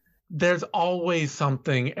there's always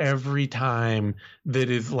something every time that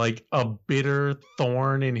is like a bitter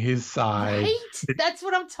thorn in his side. Right? That's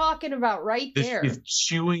what I'm talking about right there. Is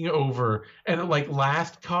chewing over. And like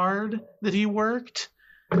last card that he worked,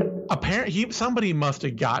 apparently somebody must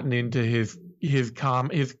have gotten into his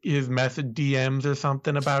message DMs or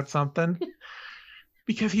something about something.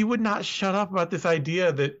 Because he would not shut up about this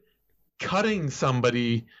idea that cutting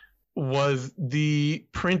somebody was the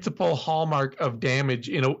principal hallmark of damage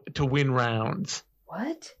to win rounds.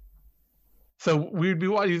 What? So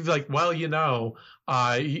he's like, well,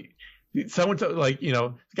 so-and-so, like,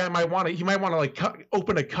 the guy might want to like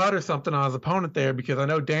open a cut or something on his opponent there, because I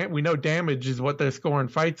know we know damage is what they're scoring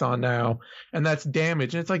fights on now, and that's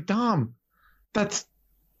damage. And it's like, Dom, that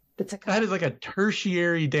is like a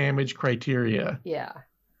tertiary damage criteria. Yeah.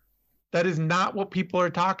 That is not what people are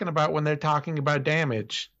talking about when they're talking about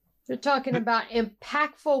damage. They're talking about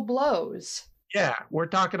impactful blows. Yeah, we're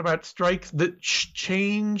talking about strikes that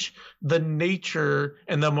change the nature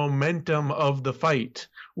and the momentum of the fight,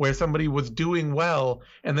 where somebody was doing well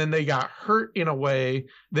and then they got hurt in a way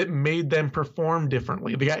that made them perform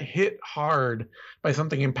differently. They got hit hard by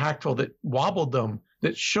something impactful that wobbled them,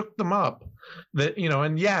 that shook them up, that,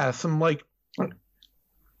 and some like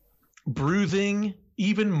bruising,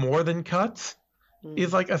 even more than cuts,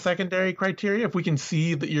 is like a secondary criteria. If we can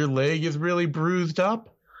see that your leg is really bruised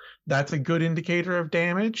up, that's a good indicator of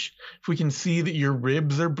damage. If we can see that your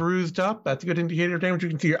ribs are bruised up, that's a good indicator of damage. We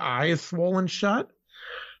can see your eye is swollen shut,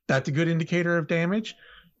 that's a good indicator of damage.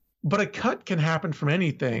 But a cut can happen from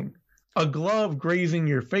anything. A glove grazing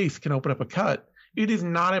your face can open up a cut. It is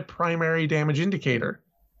not a primary damage indicator.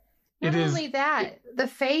 Not only that, the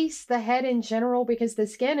face, the head in general, because the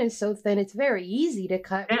skin is so thin, it's very easy to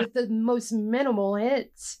cut with the most minimal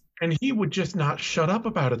hits. And he would just not shut up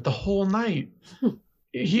about it the whole night.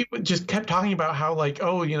 He just kept talking about how, like,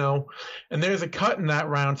 and there's a cut in that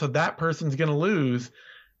round, so that person's going to lose.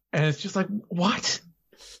 And it's just like, what?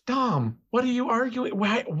 Dom, what are you arguing?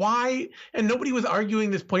 Why? And nobody was arguing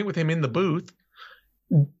this point with him in the booth.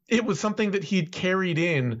 It was something that he'd carried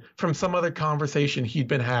in from some other conversation he'd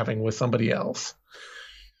been having with somebody else.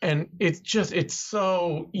 And it's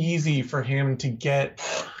so easy for him to get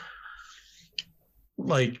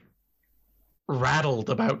like rattled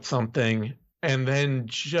about something and then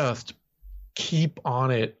just keep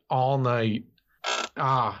on it all night.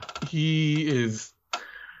 He is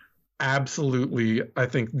absolutely, I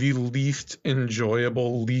think, the least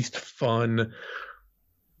enjoyable, least fun,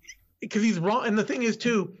 because he's wrong. And the thing is,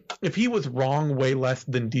 too, if he was wrong way less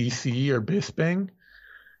than DC or Bisping,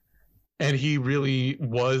 and he really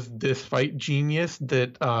was this fight genius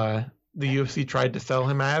that the UFC tried to sell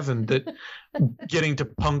him as, and that getting to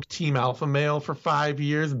punk Team Alpha Male for 5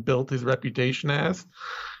 years built his reputation as,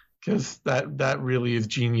 because that really is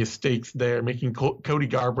genius stakes there, making Cody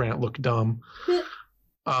Garbrandt look dumb.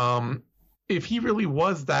 If he really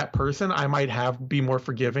was that person, I might be more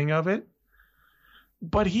forgiving of it.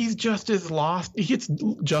 But he's just as lost. He gets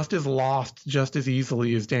just as lost just as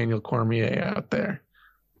easily as Daniel Cormier out there.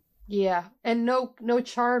 Yeah, and no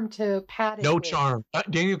charm to pat it. No charm.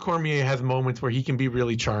 Daniel Cormier has moments where he can be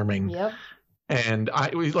really charming. Yep. And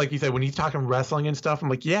like you said, when he's talking wrestling and stuff, I'm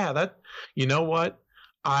like, yeah, that, you know what?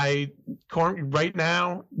 Right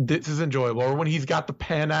now, this is enjoyable. Or when he's got the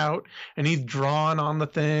pen out and he's drawn on the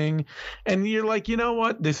thing, and you're like, you know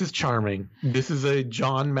what? This is charming. This is a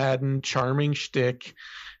John Madden charming shtick.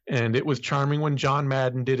 And it was charming when John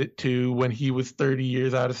Madden did it too, when he was 30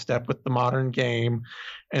 years out of step with the modern game.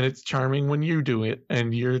 And it's charming when you do it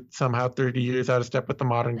and you're somehow 30 years out of step with the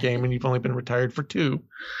modern game and you've only been retired for 2.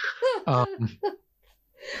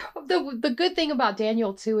 The good thing about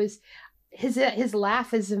Daniel too is his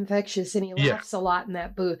laugh is infectious, and he laughs a lot in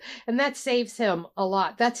that booth, and that saves him a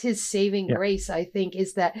lot. That's his saving grace, I think,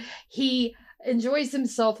 is that he enjoys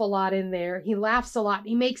himself a lot in there. He laughs a lot.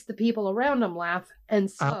 He makes the people around him laugh. And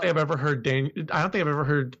so, I don't think I've ever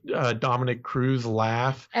heard Dominic Cruz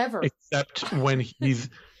laugh ever, except when he's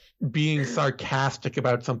being sarcastic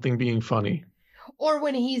about something being funny. Or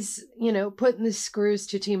when he's, putting the screws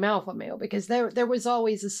to Team Alpha Male, because there was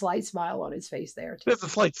always a slight smile on his face there. Too. There's a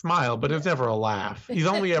slight smile, but it's never a laugh. He's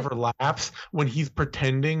only ever laughs when he's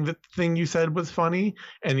pretending that the thing you said was funny,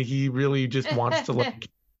 and he really just wants to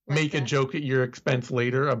make a joke at your expense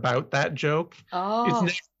later about that joke. Oh. It's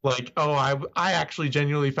never like, oh, I actually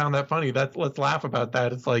genuinely found that funny. Let's laugh about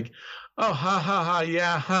that. It's like, oh, ha ha ha,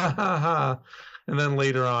 yeah, ha ha ha. And then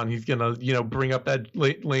later on, he's gonna, bring up that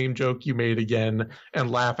lame joke you made again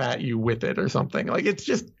and laugh at you with it or something. Like, it's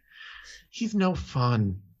just, he's no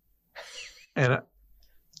fun. And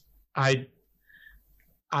I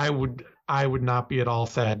would not be at all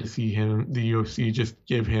sad to see the UFC just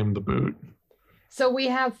give him the boot. So we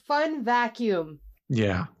have Fun Vacuum.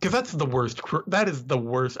 Yeah, because that's the worst. That is the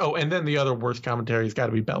worst. Oh, and then the other worst commentary has got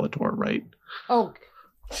to be Bellator, right? Oh,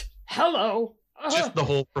 hello. Just the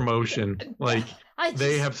whole promotion. Like,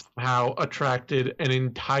 they have somehow attracted an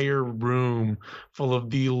entire room full of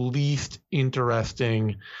the least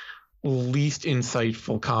interesting, least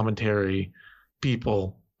insightful commentary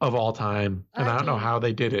people of all time. And I don't know how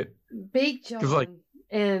they did it. Big John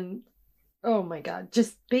and, oh my God,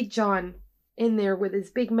 just Big John in there with his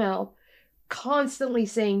big mouth, constantly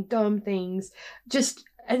saying dumb things,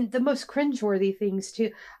 and the most cringeworthy things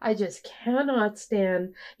too. I just cannot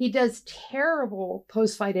stand. He does terrible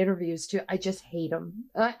post-fight interviews too. I just hate him.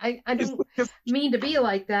 I don't mean to be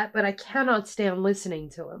like that, but I cannot stand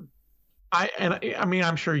listening to him. I mean,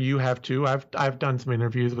 I'm sure you have too. I've done some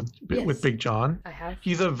interviews with Big John. I have.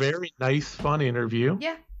 He's a very nice, fun interview.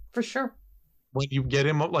 Yeah, for sure. When you get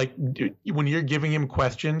him, like, when you're giving him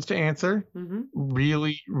questions to answer,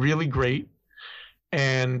 really, really great.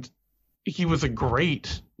 And he was a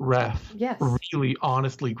great ref. Yes. Really,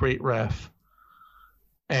 honestly, great ref.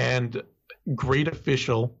 And great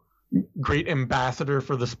official, great ambassador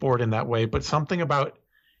for the sport in that way. But something about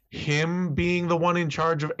him being the one in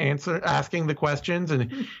charge of asking the questions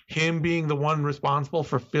and him being the one responsible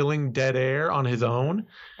for filling dead air on his own.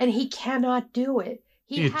 And he cannot do it.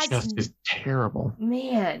 It just is terrible.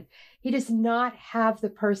 Man, he does not have the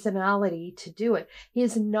personality to do it. He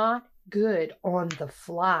is not good on the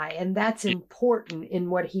fly, and that's important in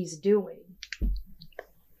what he's doing.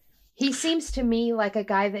 He seems to me like a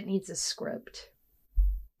guy that needs a script.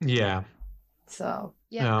 Yeah. So,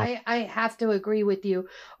 I have to agree with you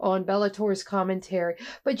on Bellator's commentary.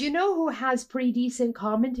 But you know who has pretty decent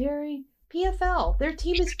commentary? PFL. Their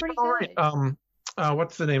team is pretty good.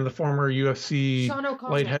 What's the name? The former UFC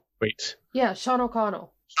light heavyweight. Yeah, Sean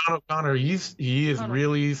O'Connell. Sean O'Connor. He is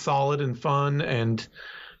really solid and fun and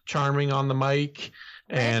charming on the mic.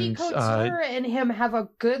 And Couture and him have a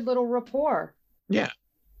good little rapport. Yeah.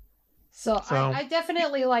 So I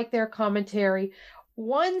definitely like their commentary.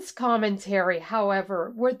 One's commentary,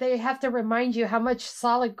 however, where they have to remind you how much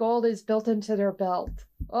solid gold is built into their belt.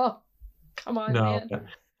 Oh, come on, man.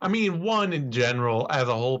 I mean, one in general, as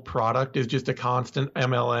a whole product, is just a constant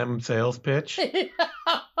MLM sales pitch.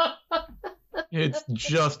 It's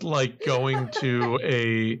just like going to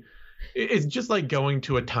a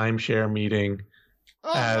timeshare meeting.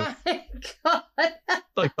 Oh my God.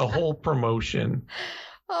 Like the whole promotion.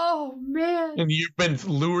 Oh man. And you've been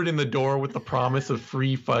lured in the door with the promise of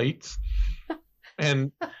free fights.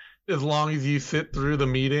 And as long as you sit through the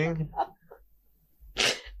meeting.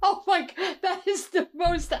 Oh my God, that is the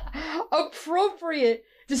most appropriate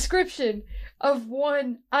description of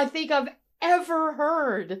one I think I've ever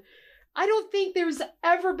heard. I don't think there's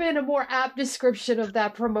ever been a more apt description of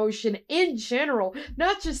that promotion in general,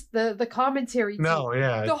 not just the commentary team. No,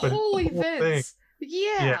 yeah. The whole events.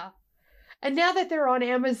 Yeah. And now that they're on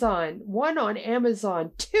Amazon, 1 on Amazon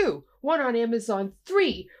 2, 1 on Amazon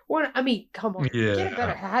 3, come on, get a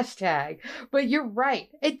better hashtag. But you're right,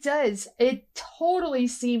 it does. It totally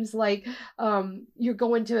seems like you're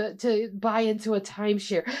going to buy into a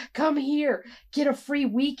timeshare. Come here, get a free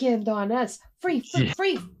weekend on us. Free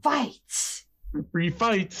fights. Free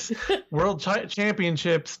fights, world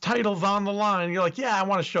championships, titles on the line. You're like, yeah, I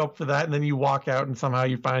want to show up for that. And then you walk out and somehow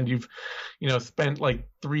you find you've, spent like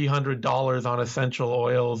 $300 on essential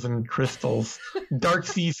oils and crystals, dark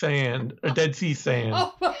sea sand, or dead sea sand.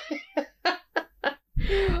 Oh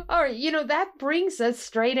all right. That brings us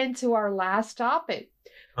straight into our last topic.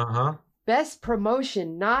 Uh-huh. Best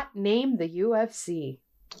promotion not named the UFC.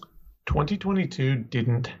 2022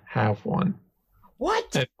 didn't have one.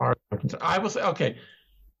 What? As far as I'm concerned. I will say, okay,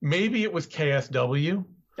 maybe it was KSW.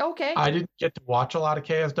 Okay. I didn't get to watch a lot of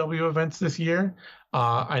KSW events this year.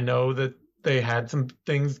 I know that they had some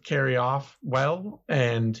things carry off well,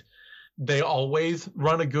 and they always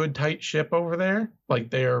run a good, tight ship over there. Like,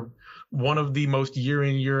 they're one of the most year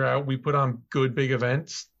in, year out, we put on good, big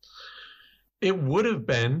events. It would have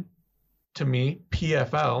been, to me,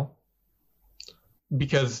 PFL,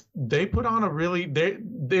 because they put on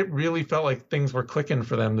they really felt like things were clicking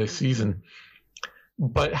for them this season.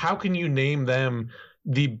 But how can you name them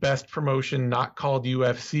the best promotion not called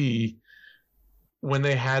UFC when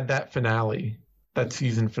they had that finale, that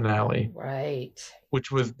season finale? Right.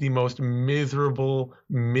 Which was the most miserable,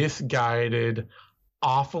 misguided,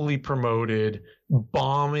 awfully promoted,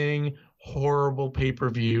 bombing, horrible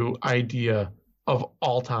pay-per-view idea of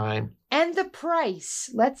all time. And the price.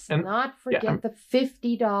 Let's not forget the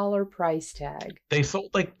 $50 price tag. They sold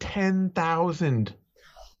like 10,000.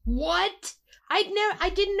 What?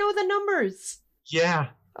 I didn't know the numbers. Yeah.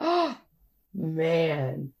 Oh,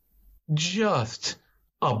 man. Just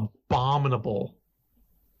abominable.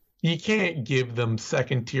 You can't give them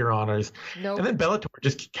second tier honors. Nope. And then Bellator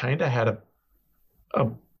just kind of had a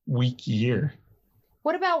weak year.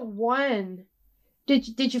 What about one?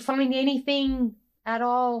 Did you find anything at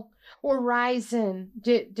all? Or Ryzen?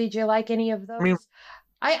 Did you like any of those? I mean,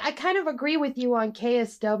 I kind of agree with you on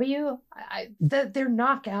KSW. Their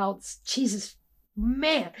knockouts, Jesus,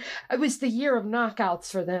 man, it was the year of knockouts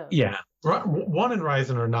for them. Yeah, One and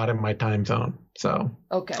Ryzen are not in my time zone, so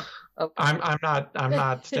okay. I'm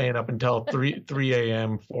not staying up until 3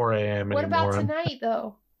 a.m., 4 a.m. anymore. What about tonight,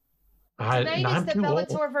 though? Tonight is the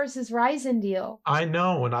Bellator versus Ryzen deal. I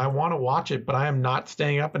know, and I want to watch it, but I am not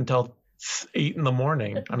staying up until 8 in the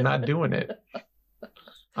morning. I'm not doing it.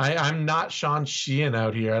 I'm not Sean Sheehan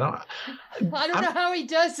out here. I don't know how he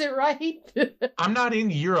does it, right? I'm not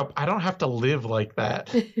in Europe. I don't have to live like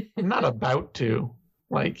that. I'm not about to.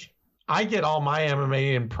 Like, I get all my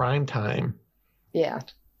MMA in prime time. Yeah.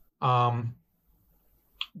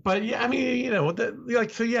 But yeah, I mean, you know,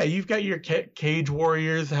 so yeah, you've got your Cage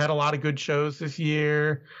Warriors had a lot of good shows this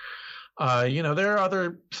year. You know, there are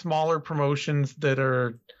other smaller promotions that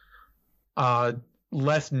are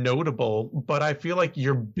less notable, but I feel like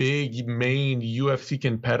your big main UFC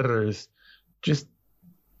competitors just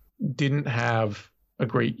didn't have a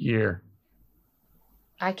great year.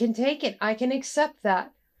 I can take it. I can accept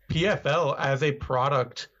that. PFL as a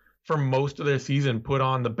product for most of their season put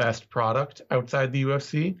on the best product outside the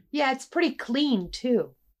UFC. Yeah, it's pretty clean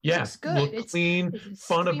too. Yeah, looks good. It's clean,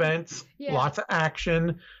 fun events, lots of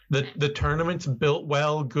action. The tournaments built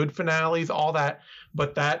well, good finales, all that.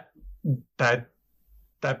 But that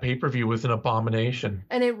pay-per-view was an abomination.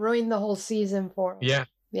 And it ruined the whole season for them. Yeah.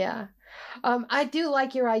 Yeah. I do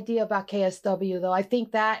like your idea about KSW, though. I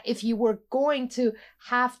think that if you were going to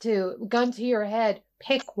have to, gun to your head,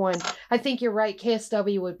 pick one, I think you're right.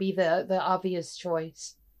 KSW would be the obvious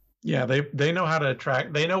choice. Yeah, they know how to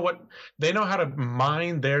attract. They know how to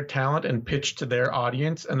mine their talent and pitch to their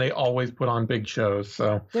audience, and they always put on big shows.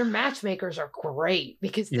 So their matchmakers are great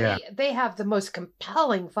because they have the most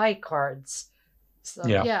compelling fight cards. So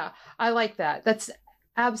yeah, I like that. That's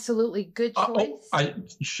absolutely good choice.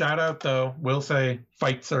 Shout out though, we'll say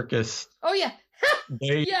Fight Circus. Oh yeah.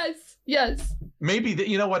 Yes. Maybe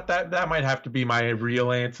you know what, that might have to be my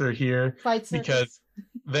real answer here. Fight Circus. Because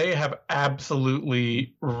they have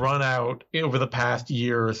absolutely run out over the past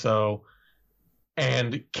year or so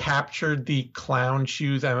and captured the clown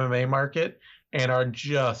shoes MMA market and are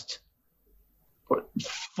just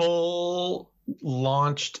full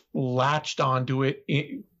launched, latched onto it,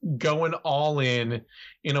 going all in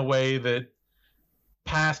a way that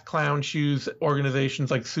past clown shoes organizations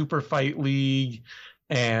like Super Fight League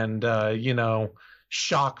and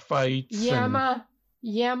Shock Fights, Yama.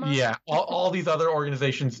 Yeah, all these other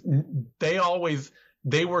organizations,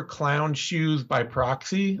 they were clown shoes by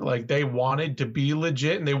proxy. Like, they wanted to be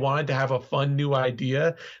legit and they wanted to have a fun new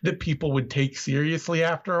idea that people would take seriously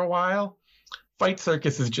after a while. Fight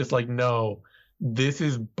Circus is just like, no, this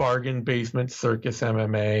is bargain basement circus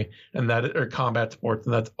MMA or combat sports,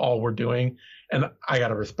 and that's all we're doing. And I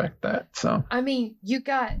gotta respect that. So I mean, you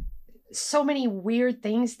got so many weird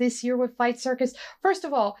things this year with Fight Circus. First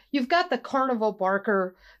of all, you've got the Carnival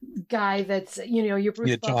Barker guy that's, your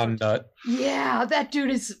Bruce John Nutt. Yeah, that dude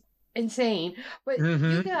is insane. But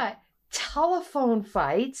you got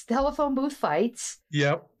telephone booth fights.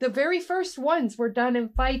 Yep. The very first ones were done in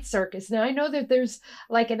Fight Circus. Now, I know that there's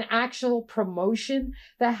like an actual promotion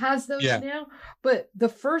that has those now, but the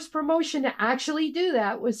first promotion to actually do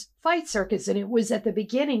that was Fight Circus, and it was at the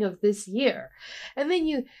beginning of this year. And then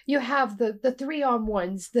you have the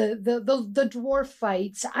 3-on-1s, the dwarf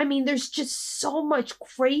fights. I mean, there's just so much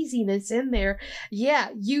craziness in there.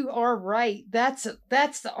 Yeah, you are right. That's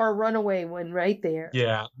our runaway one right there.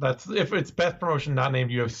 Yeah, that's if it's best promotion not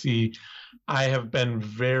named UFC. I have been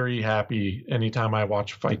very happy anytime I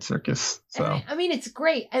watch Fight Circus. So I mean, it's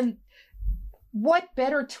great. And what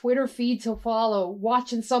better Twitter feed to follow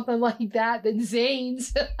watching something like that than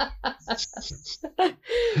Zane's?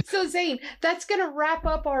 So Zane, that's going to wrap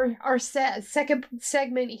up our second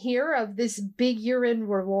segment here of this big year-end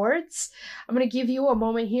rewards. I'm going to give you a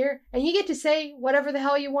moment here, and you get to say whatever the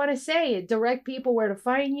hell you want to say. Direct people where to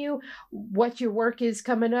find you, what your work is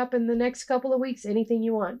coming up in the next couple of weeks, anything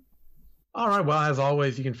you want. All right. Well, as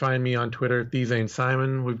always, you can find me on Twitter at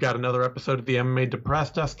TheZaneSimon. We've got another episode of the MMA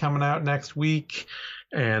Depressed Us coming out next week.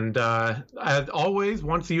 And as always,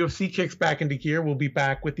 once the UFC kicks back into gear, we'll be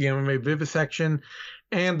back with the MMA Vivisection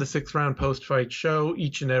and the 6th Round post-fight show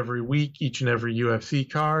each and every week, each and every UFC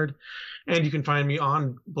card. And you can find me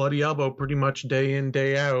on Bloody Elbow pretty much day in,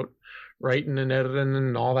 day out, writing and editing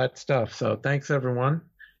and all that stuff. So thanks, everyone.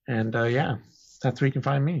 And yeah, that's where you can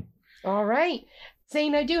find me. All right.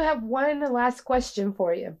 Zane, I do have one last question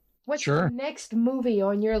for you. What's the next movie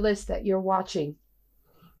on your list that you're watching?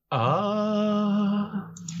 I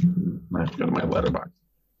have to go to my letterbox.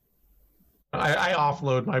 I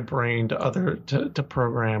offload my brain to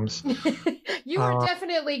programs. You are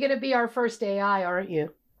definitely going to be our first AI, aren't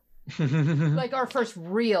you? Like our first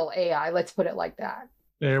real AI. Let's put it like that.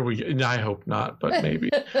 There we go. I hope not, but maybe.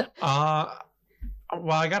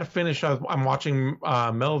 Well, I got to finish. I'm watching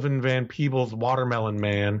Melvin Van Peebles' Watermelon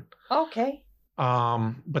Man. Okay.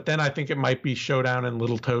 But then I think it might be Showdown in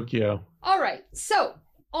Little Tokyo. All right. So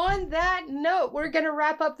on that note, we're going to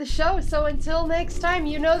wrap up the show. So until next time,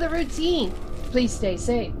 you know the routine. Please stay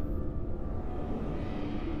safe.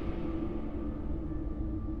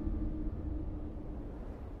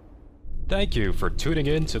 Thank you for tuning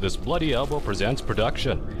in to this Bloody Elbow Presents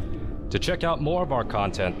production. To check out more of our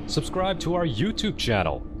content, subscribe to our YouTube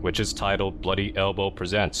channel, which is titled Bloody Elbow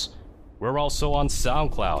Presents. We're also on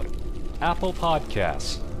SoundCloud, Apple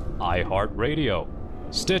Podcasts, iHeartRadio,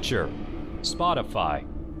 Stitcher, Spotify,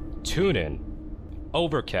 TuneIn,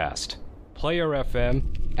 Overcast, Player FM,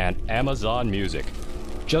 and Amazon Music.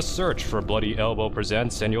 Just search for Bloody Elbow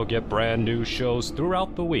Presents and you'll get brand new shows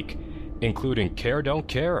throughout the week, including Care Don't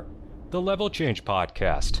Care, the Level Change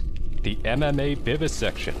Podcast, the MMA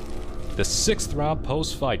Vivisection, the 6th Round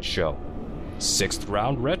Post-Fight Show, 6th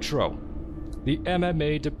Round Retro, the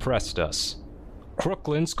MMA Depressed Us,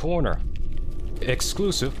 Crooklyn's Corner,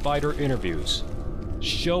 exclusive fighter interviews,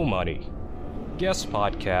 show money, guest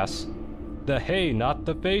podcasts, the Hey Not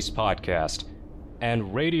the Face podcast,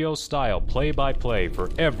 and radio-style play-by-play for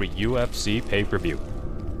every UFC pay-per-view.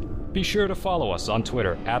 Be sure to follow us on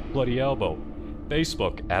Twitter at Bloody Elbow,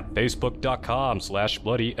 Facebook at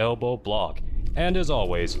facebook.com/BloodyElbowBlog, and as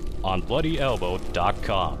always, on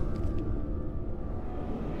BloodyElbow.com.